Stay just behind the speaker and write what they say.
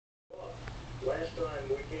Last time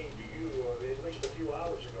we came to you, at least a few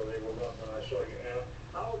hours ago, they were rough and I saw you.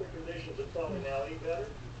 How are the conditions in Tully now? Any better?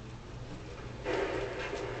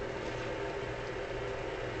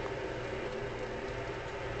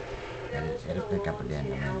 It'll pick up again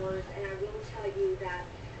in a minute. Hours, and I will tell you that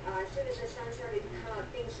as soon as the sun started to come up,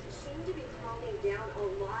 things seem to be calming down a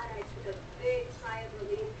lot. I took a big sigh of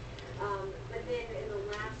relief. But then in the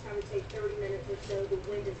last, I would say 30 minutes or so, the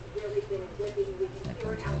wind has really been whipping. We can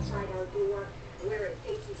hear it outside our door where it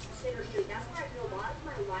faces Center Street. That's why I did a lot of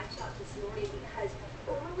my live shots this morning, because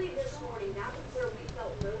early this morning, that was where we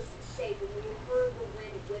felt most safe. When we heard the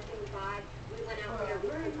wind whipping by, we went out there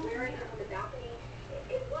because where I am on the balcony,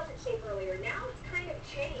 it wasn't safe earlier. Now it's kind of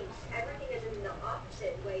changed. Everything is in the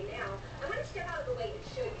opposite way now. I'm going to step out of the way and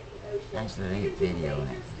show you the ocean. Thanks for the video.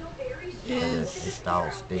 It's all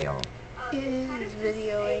still. It is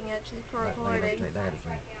videoing, actually for recording. Look at that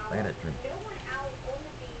tree. Look at that tree. No one out on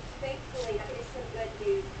the beach, thankfully. That is some good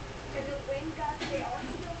news. And the wind gusts, they are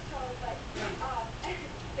still strong, but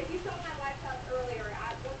if you saw my live shots earlier,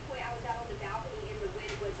 at one point I was out on the balcony and the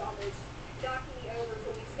wind was almost knocking me over, so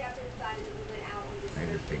we stepped inside and then we went out on the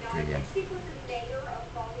Center Street. Now, I did speak with the mayor of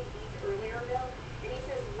Folly Beach earlier, Bill, and he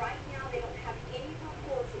says right now they don't have any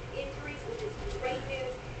reports of injuries, which is great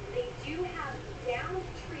news. They do have downed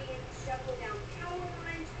trees, several down power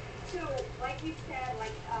lines. So, like we said,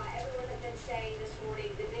 like everyone has been saying this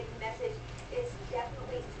morning, the big